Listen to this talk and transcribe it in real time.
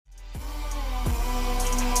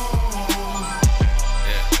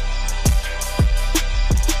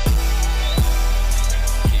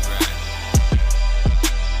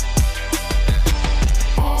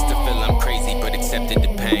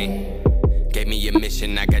me a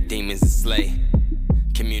mission, I got demons to slay.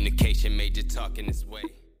 Communication major talking this way.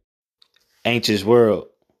 Anxious world,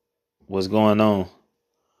 what's going on?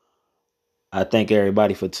 I thank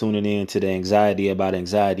everybody for tuning in to the Anxiety About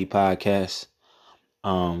Anxiety podcast.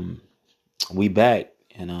 We back,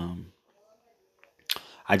 and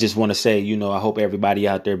I just want to say, I hope everybody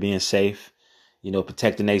out there being safe,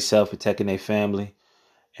 protecting themselves, protecting their family,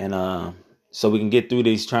 and so we can get through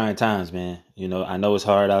these trying times, man. I know it's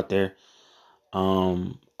hard out there.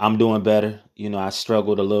 I'm doing better. I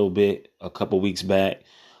struggled a little bit a couple weeks back,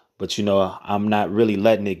 but I'm not really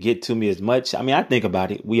letting it get to me as much. I mean, I think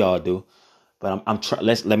about it. We all do. But I'm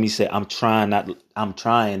trying not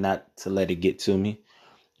to let it get to me.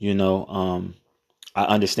 I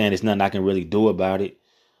understand there's nothing I can really do about it.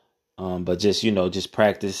 But just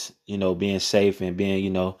practice, being safe and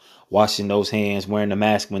being, washing those hands, wearing the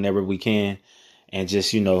mask whenever we can, and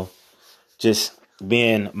just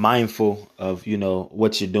being mindful of,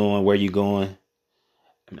 what you're doing, where you're going.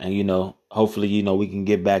 And, hopefully, we can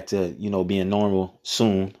get back to, being normal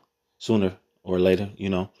sooner or later.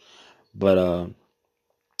 But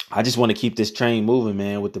I just want to keep this train moving,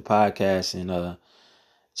 man, with the podcast and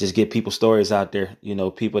just get people's stories out there.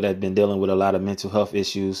 People that have been dealing with a lot of mental health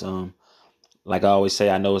issues. Like I always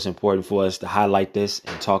say, I know it's important for us to highlight this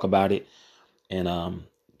and talk about it and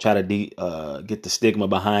try to get the stigma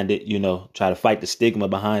behind it, try to fight the stigma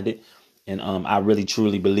behind it. And I really,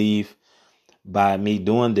 truly believe by me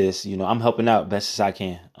doing this, I'm helping out best as I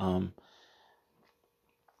can.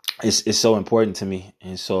 It's so important to me.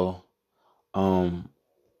 And so I'm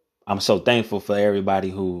so thankful for everybody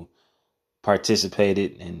who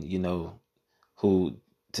participated and, who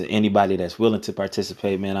to anybody that's willing to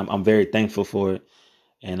participate, man. I'm very thankful for it.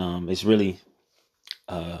 And it's really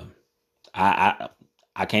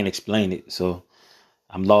I can't explain it. So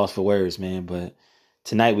I'm lost for words, man. But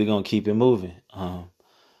tonight we're going to keep it moving.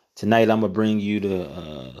 Tonight I'm going to bring you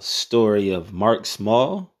the story of Mark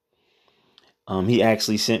Small. He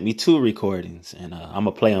actually sent me 2 recordings and I'm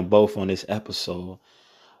going to play them both on this episode.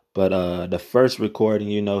 But the first recording,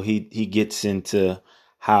 he gets into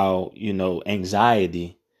how,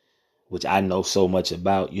 anxiety, which I know so much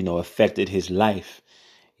about, affected his life.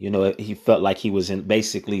 He felt like he was in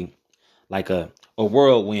basically like a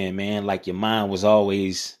whirlwind, man. Like your mind was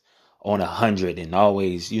always on 100 and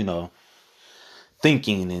always,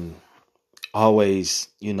 thinking and always,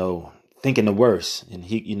 thinking the worst. And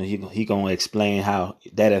he gonna explain how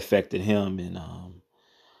that affected him and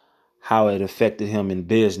how it affected him in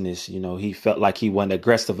business. He felt like he wasn't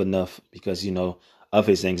aggressive enough because, of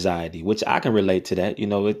his anxiety, which I can relate to that.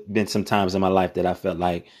 It's been some times in my life that I felt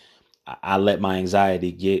like I let my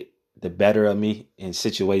anxiety get the better of me in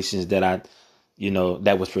situations that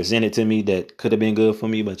that was presented to me that could have been good for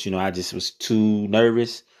me. But, I just was too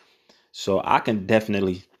nervous. So I can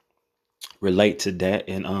definitely relate to that.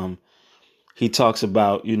 And he talks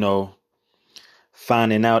about,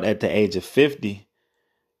 finding out at the age of 50,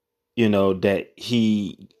 that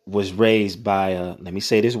he was raised by let me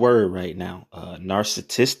say this word right now,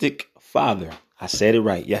 narcissistic father. I said it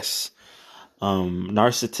right. Yes.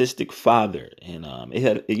 Narcissistic father. And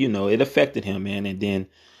it affected him, man. And then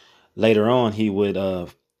later on, he would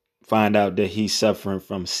find out that he's suffering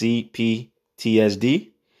from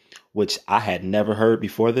CPTSD, which I had never heard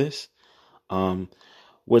before this.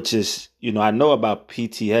 Which is, I know about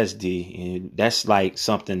PTSD, and that's like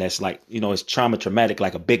something that's like, it's traumatic,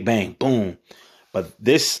 like a big bang, boom. But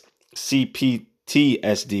this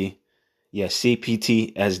CPTSD,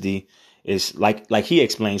 CPTSD is like he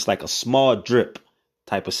explains, like a small drip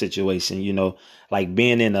type of situation, like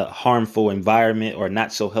being in a harmful environment or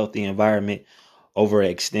not so healthy environment over an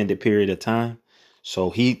extended period of time.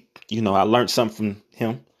 So I learned something from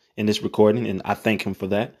him in this recording, and I thank him for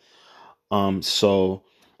that. So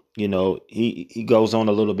he goes on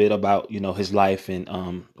a little bit about, his life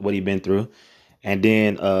and what he'd been through. And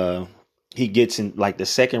then he gets in like the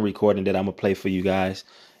second recording that I'm going to play for you guys.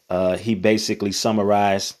 He basically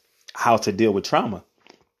summarized how to deal with trauma.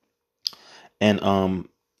 And,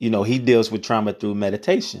 he deals with trauma through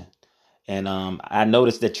meditation. And I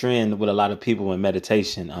noticed the trend with a lot of people in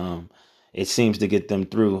meditation. It seems to get them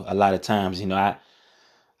through a lot of times.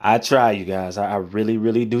 I try, you guys. I really,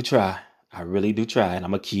 really do try. I really do try, and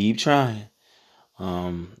I'm gonna keep trying.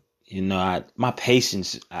 My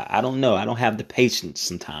patience, I don't know. I don't have the patience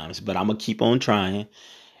sometimes, but I'm gonna keep on trying.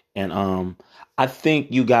 And I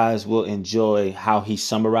think you guys will enjoy how he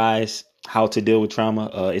summarized how to deal with trauma.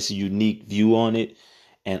 It's a unique view on it,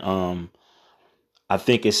 and I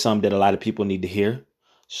think it's something that a lot of people need to hear.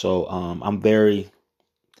 So I'm very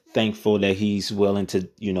thankful that he's willing to,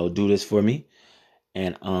 do this for me.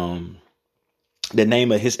 And The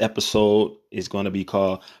name of his episode is going to be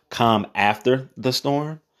called Calm After the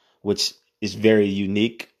Storm, which is very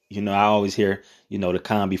unique. I always hear, the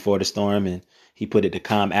calm before the storm, and he put it the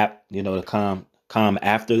calm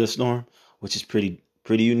after the storm, which is pretty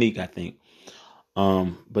unique, I think.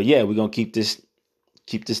 But yeah, we're gonna keep this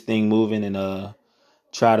thing moving, and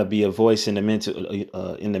try to be a voice in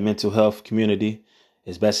the mental health community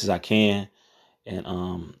as best as I can. And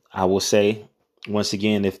I will say once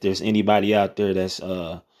again, if there's anybody out there that's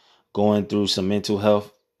going through some mental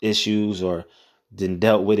health issues or then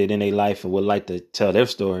dealt with it in their life and would like to tell their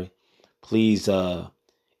story, please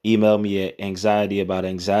email me at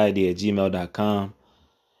anxietyabout@gmail.com.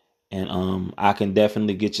 And I can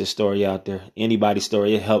definitely get your story out there. Anybody's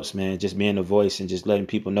story, it helps, man. Just being a voice and just letting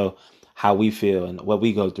people know how we feel and what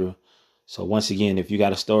we go through. So once again, if you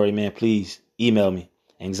got a story, man, please email me.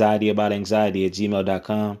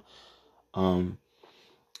 anxietyabout@gmail.com.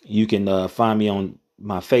 You can find me on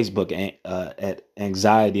my Facebook at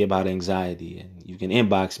Anxiety About Anxiety, and you can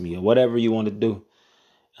inbox me or whatever you want to do.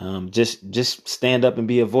 Just stand up and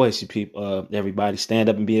be a voice, you people. Everybody, stand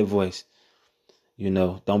up and be a voice.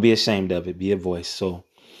 Don't be ashamed of it. Be a voice. So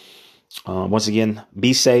once again,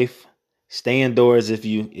 be safe. Stay indoors if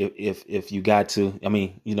you got to.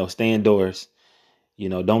 Stay indoors.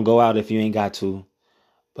 Don't go out if you ain't got to.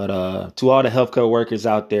 But to all the healthcare workers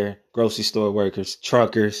out there, grocery store workers,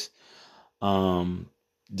 truckers, restaurant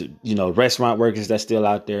workers that's still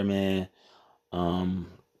out there, man.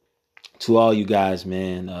 To all you guys,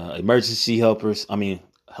 man, emergency emergency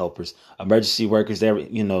workers,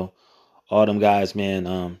 all them guys,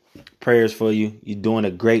 man, prayers for you. You're doing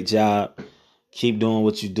a great job. Keep doing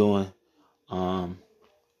what you're doing.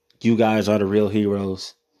 You guys are the real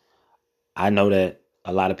heroes. I know that.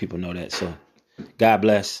 A lot of people know that. So God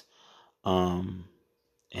bless. And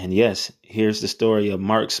yes, here's the story of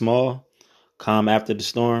Mark Small, Calm After the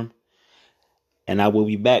Storm. And I will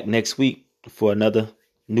be back next week for another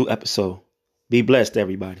new episode. Be blessed,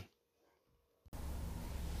 everybody.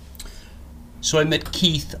 So I met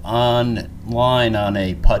Keith online on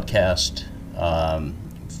a podcast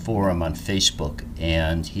forum on Facebook,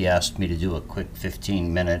 and he asked me to do a quick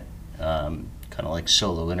 15-minute kind of like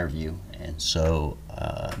solo interview. And so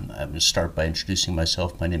I'm going to start by introducing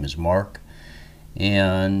myself. My name is Mark,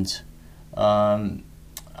 and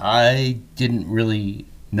I didn't really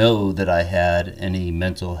know that I had any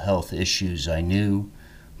mental health issues. I knew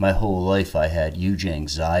my whole life I had huge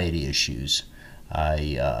anxiety issues.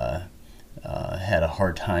 I had a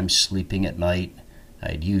hard time sleeping at night.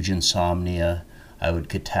 I had huge insomnia. I would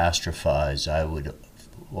catastrophize. I would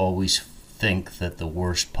always think that the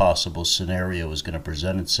worst possible scenario was going to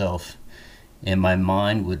present itself, and my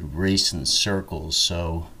mind would race in circles.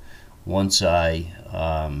 So once I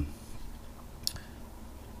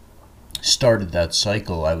started that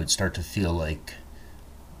cycle, I would start to feel like,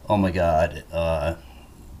 oh my God,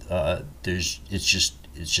 it's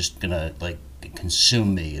just gonna like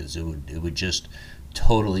consume me. As it would just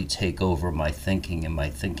totally take over my thinking and my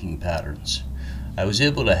thinking patterns. I was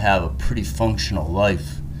able to have a pretty functional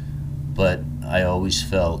life, but I always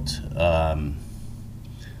felt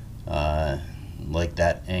like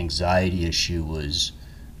that anxiety issue was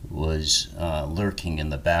lurking in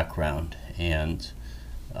the background, and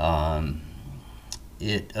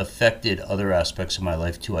it affected other aspects of my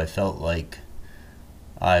life too. I felt like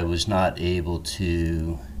I was not able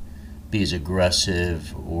to be as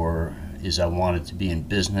aggressive or as I wanted to be in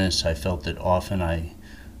business. I felt that often I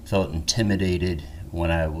felt intimidated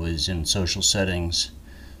when I was in social settings.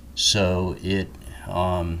 So it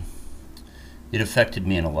affected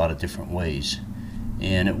me in a lot of different ways.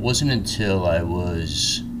 And it wasn't until I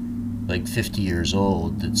was like 50 years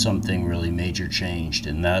old that something really major changed,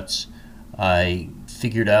 and that's I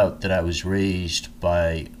figured out that I was raised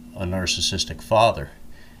by a narcissistic father.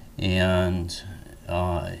 And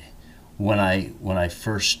when I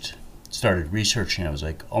first started researching, I was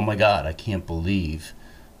like, oh my God, I can't believe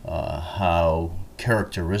how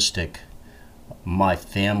characteristic my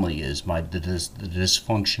family is, the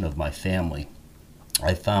dysfunction of my family.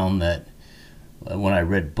 I found that when I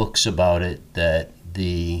read books about it, that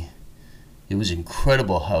it was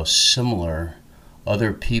incredible how similar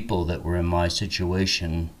other people that were in my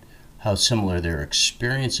situation, how similar their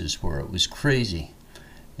experiences were. It was crazy.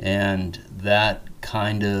 And that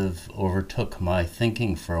kind of overtook my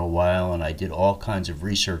thinking for a while, and I did all kinds of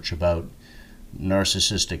research about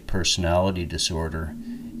narcissistic personality disorder,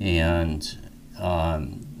 and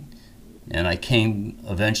I came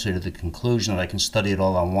eventually to the conclusion that I can study it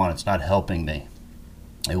all I want. It's not helping me.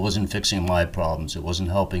 It wasn't fixing my problems. It wasn't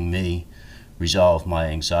helping me resolve my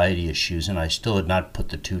anxiety issues, and I still had not put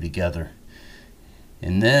the two together.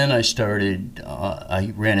 And then I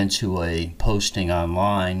ran into a posting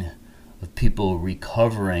online of people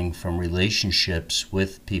recovering from relationships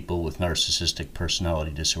with people with narcissistic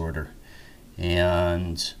personality disorder,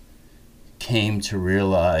 and came to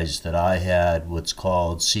realize that I had what's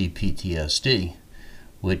called CPTSD,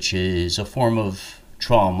 which is a form of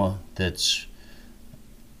trauma that's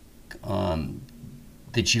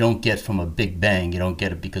that you don't get from a big bang. You don't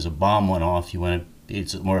get it because a bomb went off.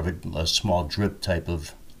 It's more of a small drip type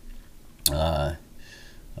of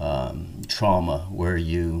trauma, where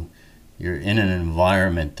you're in an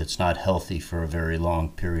environment that's not healthy for a very long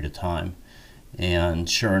period of time. And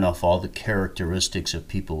sure enough, all the characteristics of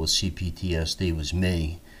people with CPTSD was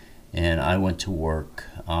me, and I went to work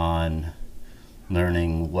on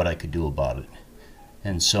learning what I could do about it.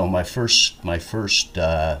 And so my first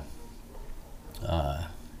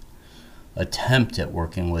attempt at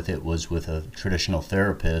working with it was with a traditional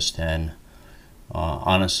therapist, and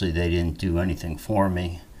honestly, they didn't do anything for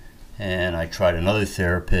me. And I tried another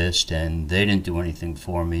therapist, and they didn't do anything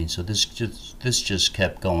for me. So this just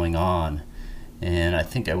kept going on, and I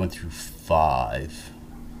think I went through five.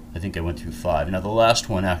 Now the last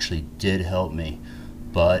one actually did help me,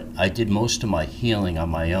 but I did most of my healing on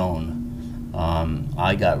my own.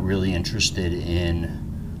 I got really interested in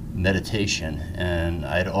meditation, and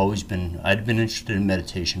I'd been interested in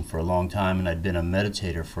meditation for a long time, and I'd been a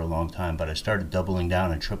meditator for a long time, but I started doubling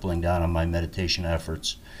down and tripling down on my meditation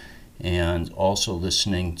efforts, and also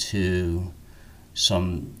listening to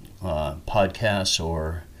some podcasts,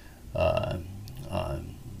 or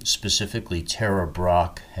specifically Tara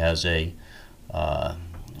Brach has a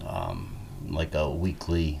like a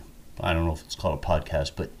weekly, I don't know if it's called a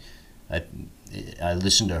podcast, but I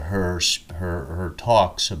listened to her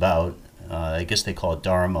talks about, I guess they call it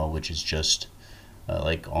Dharma, which is just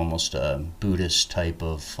like almost a Buddhist type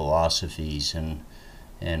of philosophies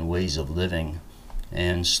and ways of living.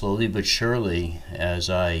 And slowly but surely, as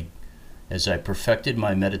I perfected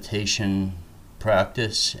my meditation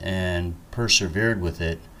practice and persevered with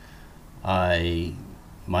it,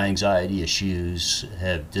 my anxiety issues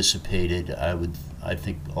have dissipated. I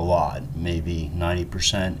think a lot, maybe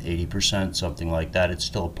 90%, 80%, something like that. It's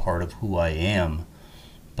still a part of who I am,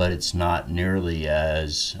 but it's not nearly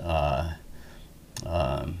as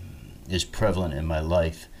is prevalent in my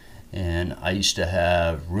life. And I used to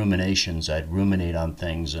have ruminations. I'd ruminate on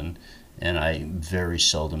things, and I very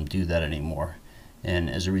seldom do that anymore. And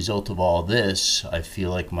as a result of all this, I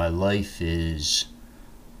feel like my life is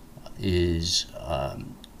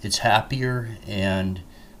it's happier, and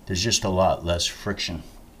there's just a lot less friction.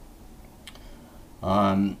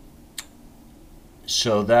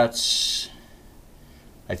 So that's,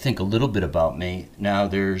 I think, a little bit about me. Now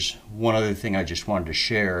there's one other thing I just wanted to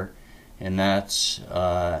share, and that's,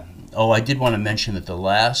 I did want to mention that the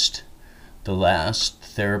last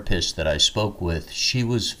therapist that I spoke with, she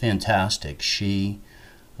was fantastic. She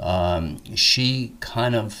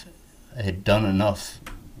kind of had done enough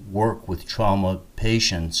work with trauma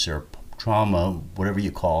patients, or trauma, whatever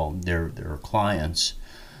you call their clients,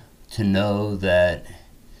 to know that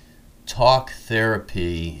talk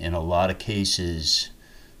therapy in a lot of cases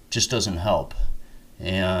just doesn't help.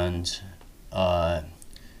 And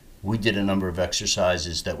we did a number of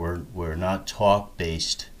exercises that were not talk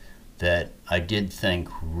based, that I did think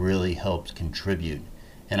really helped contribute.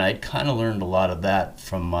 And I'd kind of learned a lot of that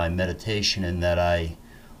from my meditation, in that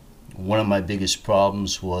one of my biggest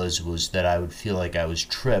problems was that I would feel like I was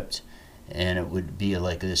tripped, and it would be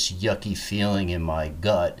like this yucky feeling in my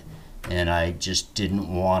gut, and I just didn't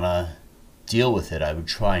want to deal with it. I would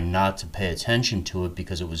try not to pay attention to it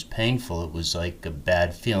because it was painful. It was like a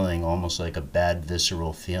bad feeling, almost like a bad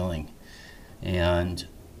visceral feeling. And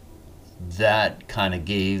that kind of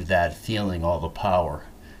gave that feeling all the power.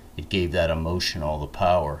 It gave that emotion all the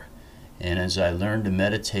power. And as I learned to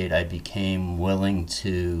meditate, I became willing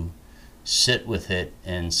to sit with it,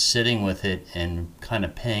 and sitting with it and kind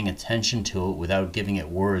of paying attention to it without giving it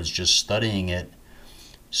words, just studying it,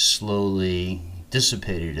 slowly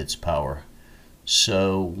dissipated its power.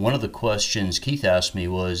 So one of the questions Keith asked me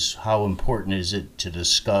was, how important is it to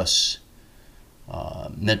discuss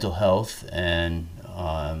mental health and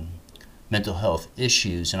mental health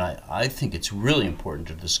issues? And I think it's really important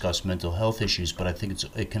to discuss mental health issues, but I think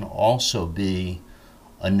it can also be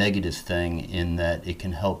a negative thing, in that it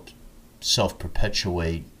can help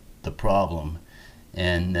self-perpetuate the problem,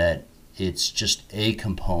 and that it's just a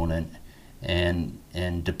component, and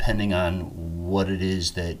depending on what it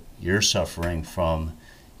is that you're suffering from,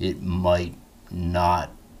 it might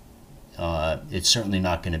not, it's certainly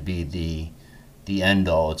not going to be the end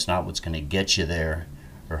all. It's not what's going to get you there,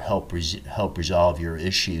 or help resolve your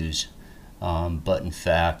issues, but in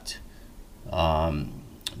fact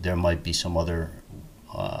there might be some other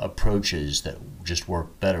approaches that just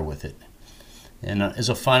work better with it. And as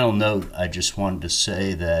a final note, I just wanted to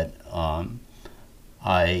say that I'm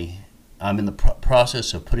in the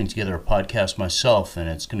process of putting together a podcast myself, and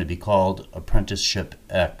it's going to be called Apprenticeship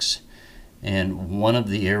X. And one of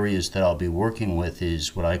the areas that I'll be working with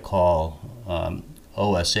is what I call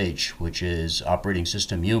OSH, which is Operating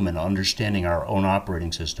System Human, understanding our own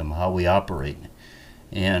operating system, how we operate.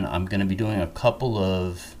 And I'm going to be doing a couple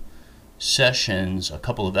of sessions, a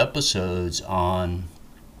couple of episodes on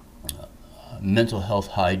mental health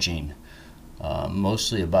hygiene,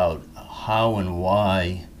 mostly about how and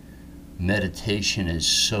why meditation is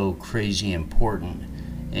so crazy important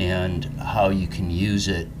and how you can use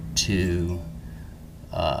it to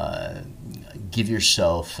give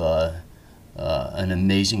yourself an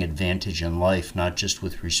amazing advantage in life, not just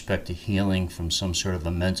with respect to healing from some sort of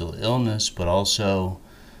a mental illness, but also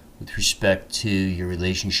with respect to your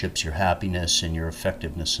relationships, your happiness, and your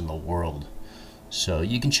effectiveness in the world. So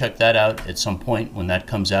you can check that out at some point when that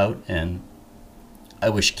comes out, and I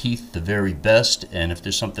wish Keith the very best, and if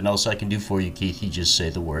there's something else I can do for you, Keith, you just say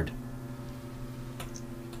the word.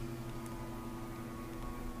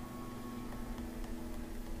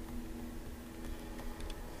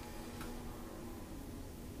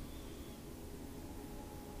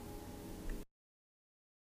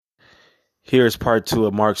 Here's part 2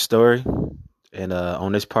 of Mark's story. And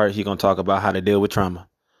on this part, he's going to talk about how to deal with trauma.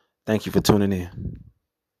 Thank you for tuning in.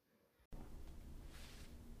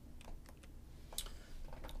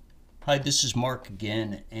 Hi, this is Mark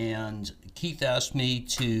again, and Keith asked me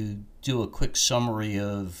to do a quick summary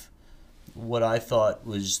of what I thought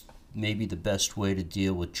was maybe the best way to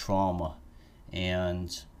deal with trauma.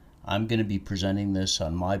 And I'm going to be presenting this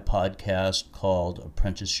on my podcast called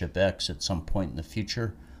Apprenticeship X at some point in the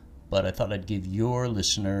future. But I thought I'd give your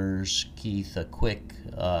listeners, Keith, a quick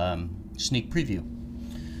sneak preview.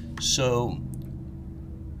 So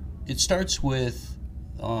it starts with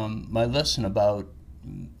my lesson about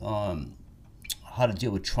how to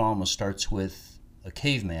deal with trauma starts with a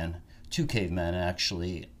caveman, 2 cavemen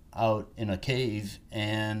actually, out in a cave,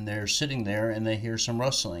 and they're sitting there and they hear some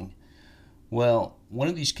rustling. Well, one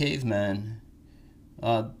of these cavemen,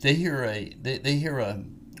 they hear a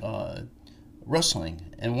rustling,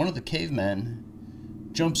 and one of the cavemen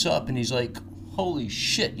jumps up and he's like, "Holy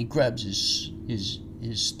shit!" He grabs his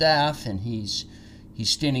staff, and he's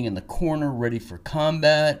standing in the corner ready for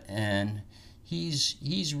combat, and he's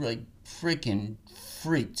like freaking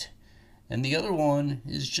freaked. And the other one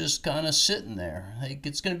is just kind of sitting there like,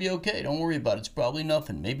 it's gonna be okay, don't worry about it, it's probably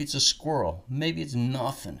nothing, maybe it's a squirrel, maybe it's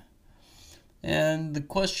nothing. And the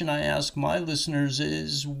question I ask my listeners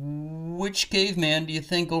is, which caveman do you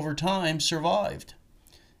think over time survived?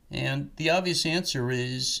 And the obvious answer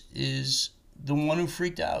is the one who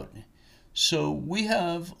freaked out. So we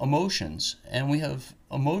have emotions, and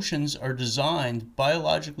emotions are designed,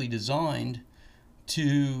 biologically designed,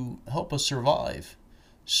 to help us survive.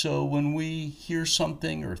 So when we hear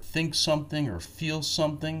something or think something or feel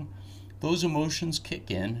something, those emotions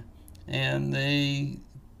kick in and they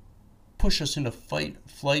push us into fight,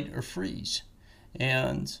 flight, or freeze.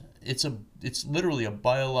 And it's literally a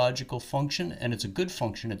biological function, and it's a good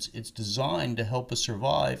function. It's designed to help us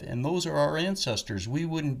survive, and those are our ancestors. We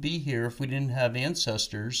wouldn't be here if we didn't have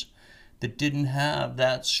ancestors that didn't have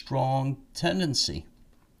that strong tendency.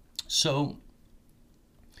 So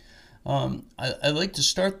I like to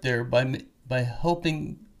start there by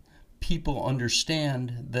helping people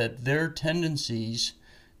understand that their tendencies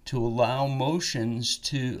to allow emotions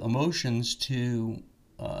to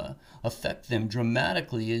affect them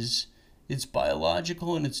dramatically it's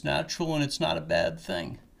biological, and it's natural, and it's not a bad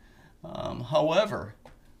thing. However,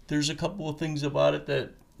 there's a couple of things about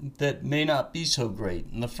it that may not be so great.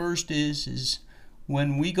 And the first is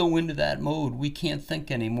when we go into that mode, we can't think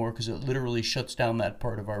anymore because it literally shuts down that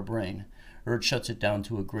part of our brain, or it shuts it down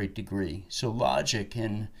to a great degree. So logic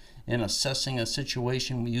in assessing a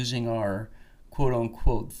situation using our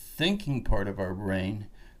quote-unquote thinking part of our brain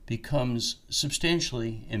becomes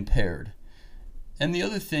substantially impaired. And the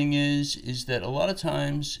other thing is that a lot of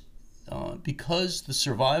times, because the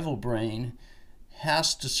survival brain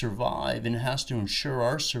has to survive and has to ensure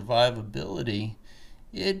our survivability,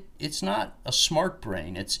 it's not a smart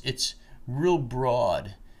brain. It's real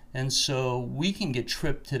broad. And so we can get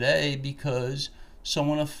tripped today because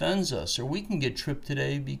someone offends us, or we can get tripped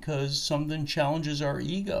today because something challenges our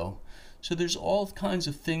ego. So there's all kinds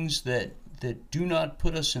of things that do not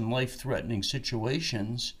put us in life-threatening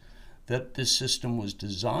situations that this system was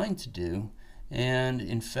designed to do, And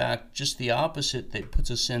in fact, just the opposite, that puts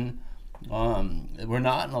us in, we're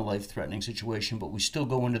not in a life-threatening situation, but we still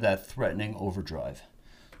go into that threatening overdrive.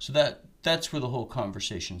 So that's where the whole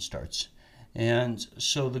conversation starts. And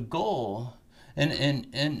so the goal, and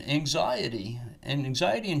anxiety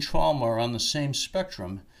and trauma are on the same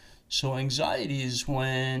spectrum. So anxiety is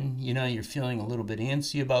when, you're feeling a little bit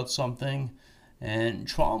antsy about something, and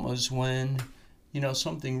trauma is when,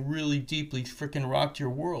 something really deeply freaking rocked your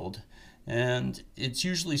world. And it's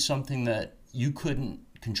usually something that you couldn't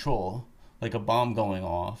control, like a bomb going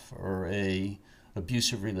off or a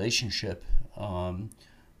abusive relationship from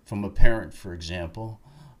a parent, for example.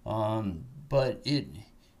 But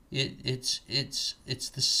it's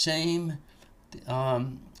the same.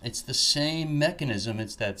 It's the same mechanism.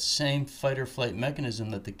 It's that same fight or flight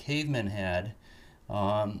mechanism that the cavemen had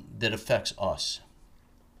that affects us.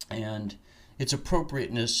 And its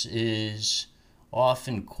appropriateness is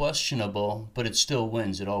often questionable, but it still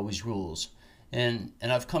wins. It always rules. And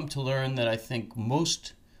I've come to learn that I think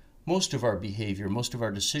most of our behavior, most of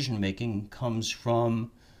our decision making comes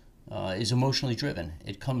from is emotionally driven.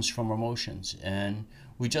 It comes from emotions, and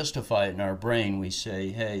we justify it in our brain. We say,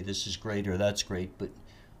 "Hey, this is great" or "That's great," but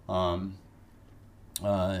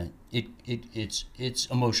it's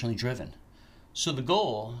emotionally driven. So the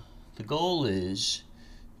goal is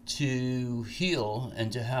to heal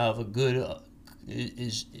and to have a good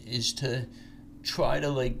is to try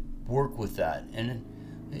to work with that. And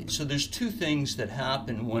so there's two things that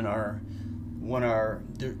happen when our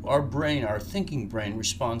brain, our thinking brain,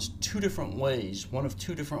 responds one of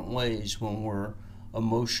two different ways when we're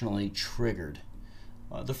emotionally triggered.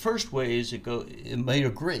 The first way is it may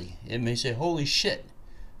agree. It may say, "Holy shit,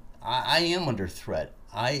 I am under threat.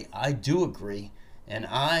 I do agree, and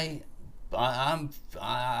I don't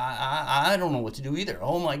know what to do either.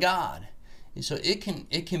 Oh my God." So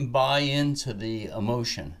it can buy into the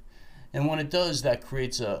emotion. And when it does, that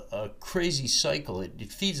creates a crazy cycle.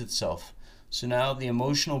 It feeds itself. So now the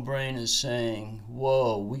emotional brain is saying,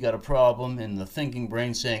 "Whoa, we got a problem," and the thinking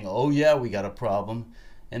brain saying, "Oh yeah, we got a problem."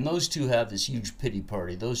 And those two have this huge pity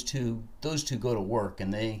party. Those two go to work,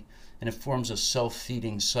 and it forms a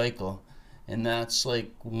self-feeding cycle. And that's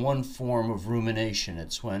like one form of rumination.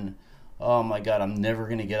 It's when, "Oh my God, I'm never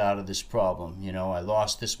going to get out of this problem. I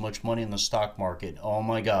lost this much money in the stock market. Oh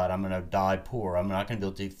my God, I'm going to die poor. I'm not going to be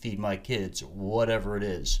able to feed my kids," whatever it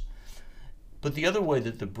is. But the other way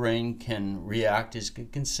that the brain can react is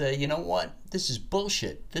can say, "You know what? This is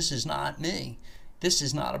bullshit. This is not me. This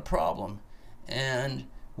is not a problem." And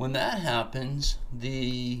when that happens,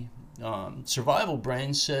 the survival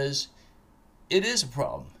brain says, "It is a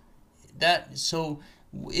problem." So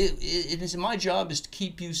it is my job is to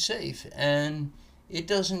keep you safe, and it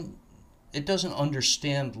doesn't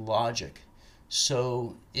understand logic,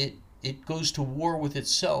 so it goes to war with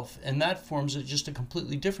itself, and that forms just a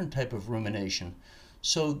completely different type of rumination.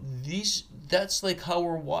 So that's like how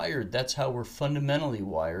we're wired. That's how we're fundamentally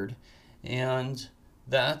wired, and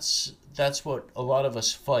that's what a lot of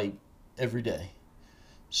us fight every day.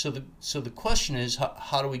 So the question is,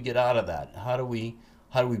 how do we get out of that? How do we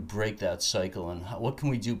break that cycle, and what can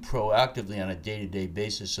we do proactively on a day-to-day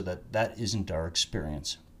basis so that isn't our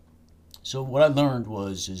experience? So what I learned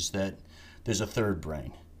is that there's a third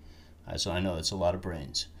brain. So I know it's a lot of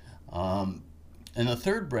brains. And the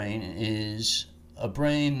third brain is a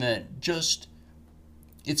brain that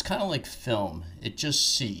it's kind of like film. It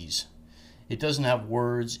just sees. It doesn't have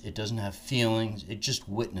words. It doesn't have feelings. It just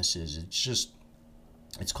witnesses.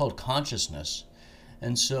 It's called consciousness.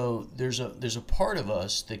 And so there's a part of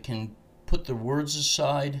us that can put the words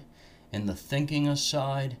aside and the thinking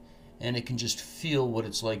aside, and it can just feel what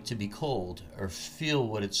it's like to be cold, or feel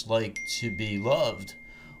what it's like to be loved,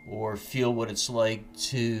 or feel what it's like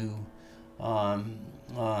to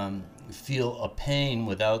feel a pain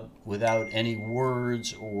without any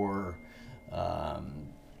words or I'm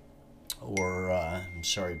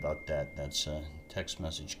sorry about that. That's a text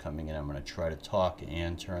message coming in. I'm going to try to talk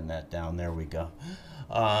and turn that down. There we go.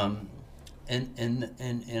 And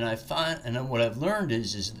I find, and what I've learned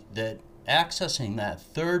is that accessing that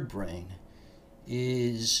third brain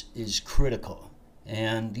is critical.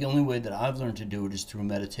 And the only way that I've learned to do it is through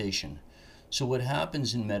meditation. So what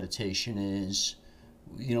happens in meditation is,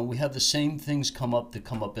 we have the same things come up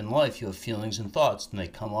in life. You have feelings and thoughts, and they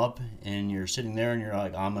come up, and you're sitting there, and you're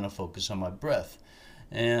like, "I'm going to focus on my breath."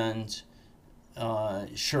 And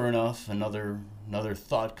sure enough, another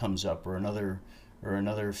thought comes up, or another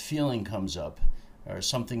feeling comes up, or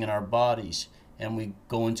something in our bodies, and we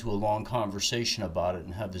go into a long conversation about it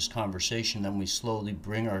and have this conversation. Then we slowly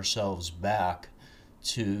bring ourselves back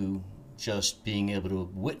to just being able to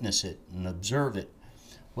witness it and observe it.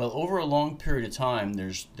 Well, over a long period of time,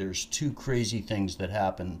 there's two crazy things that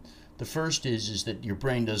happen. The first is that your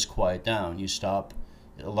brain does quiet down. You stop,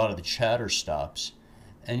 a lot of the chatter stops,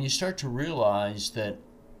 and you start to realize that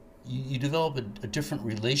you develop a different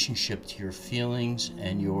relationship to your feelings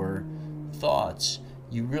and your thoughts.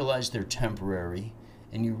 You realize they're temporary,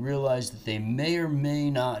 and you realize that they may or may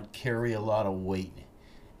not carry a lot of weight.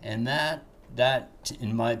 And that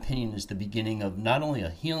in my opinion is the beginning of not only a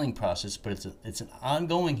healing process, but it's an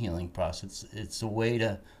ongoing healing process.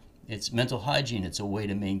 It's mental hygiene. It's a way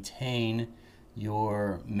to maintain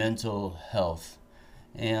your mental health.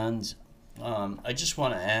 And I just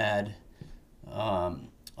want to add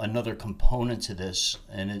another component to this,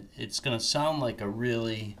 and it's going to sound like a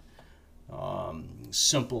really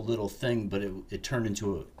simple little thing, but it turned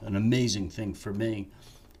into an amazing thing for me.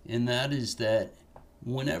 And that is that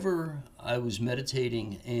whenever I was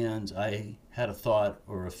meditating and I had a thought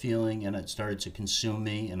or a feeling and it started to consume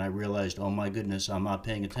me, and I realized, oh my goodness, I'm not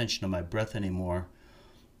paying attention to my breath anymore,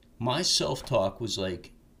 my self-talk was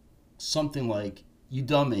like something like, you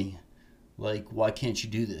dummy, like, why can't you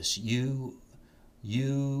do this? You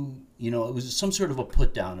know, it was some sort of a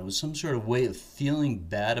put down. It was some sort of way of feeling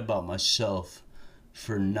bad about myself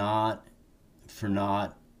for not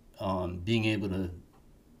being able to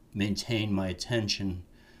maintain my attention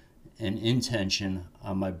and intention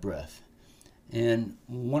on my breath. And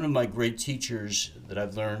one of my great teachers that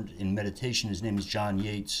I've learned in meditation, his name is John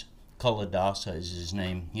Yates. Kaladasa is his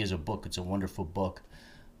name. He has a book. It's a wonderful book.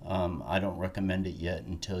 I don't recommend it yet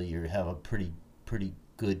until you have a pretty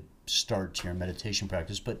good start to your meditation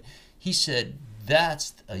practice. But he said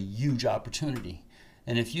that's a huge opportunity.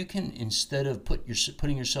 And if you can, instead of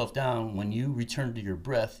putting yourself down when you return to your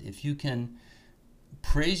breath, if you can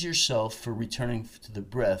praise yourself for returning to the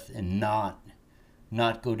breath and not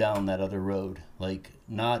go down that other road, like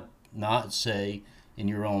not say in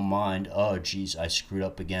your own mind, oh geez, I screwed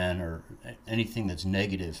up again, or anything that's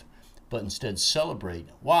negative, but instead celebrate,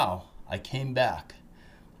 wow, I came back,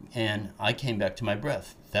 and I came back to my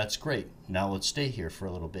breath. That's great. Now let's stay here for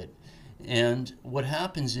a little bit. And what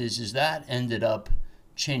happens is that ended up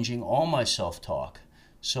changing all my self-talk.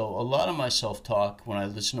 So a lot of my self-talk when I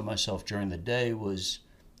listened to myself during the day was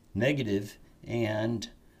negative, and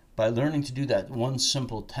by learning to do that one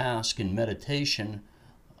simple task in meditation,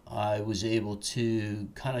 I was able to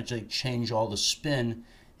kind of like change all the spin,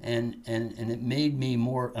 and it made me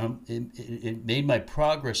more, it made my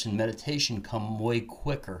progress in meditation come way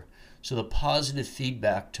quicker. So the positive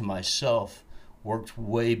feedback to myself worked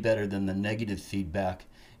way better than the negative feedback,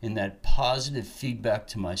 and that positive feedback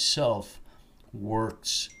to myself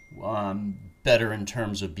works better in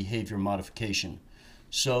terms of behavior modification.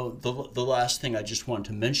 So the last thing I just wanted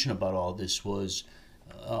to mention about all this was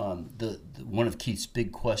the one of Keith's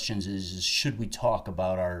big questions is should we talk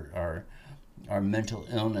about our mental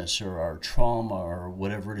illness or our trauma or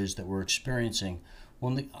whatever it is that we're experiencing?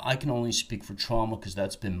 Well, I can only speak for trauma because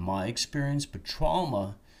that's been my experience, but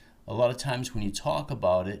trauma, a lot of times when you talk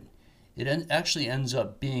about it, it actually ends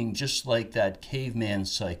up being just like that caveman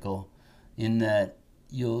cycle, in that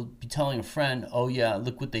you'll be telling a friend, oh yeah,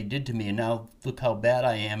 look what they did to me, and now look how bad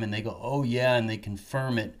I am, and they go, oh yeah, and they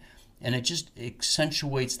confirm it, and it just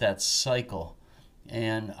accentuates that cycle,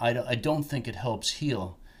 and I don't think it helps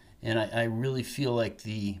heal. And I really feel like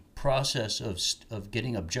the process of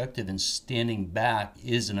getting objective and standing back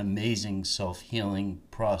is an amazing self-healing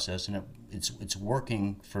process, and it's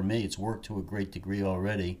working for me. It's worked to a great degree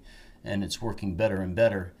already, and it's working better and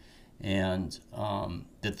better, and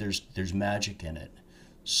that there's magic in it.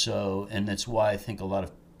 So, and that's why I think a lot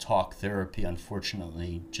of talk therapy,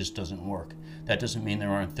 unfortunately, just doesn't work. That doesn't mean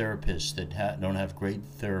there aren't therapists that don't have great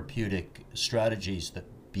therapeutic strategies that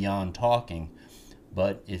beyond talking.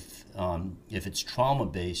 But if it's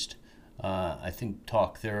trauma-based, I think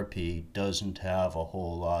talk therapy doesn't have a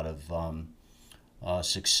whole lot of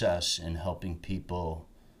success in helping people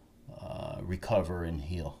recover and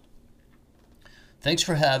heal. Thanks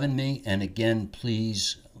for having me, and again,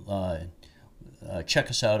 please check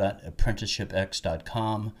us out at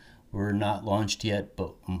apprenticeshipx.com. We're not launched yet,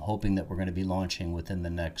 but I'm hoping that we're going to be launching within the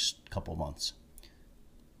next couple months.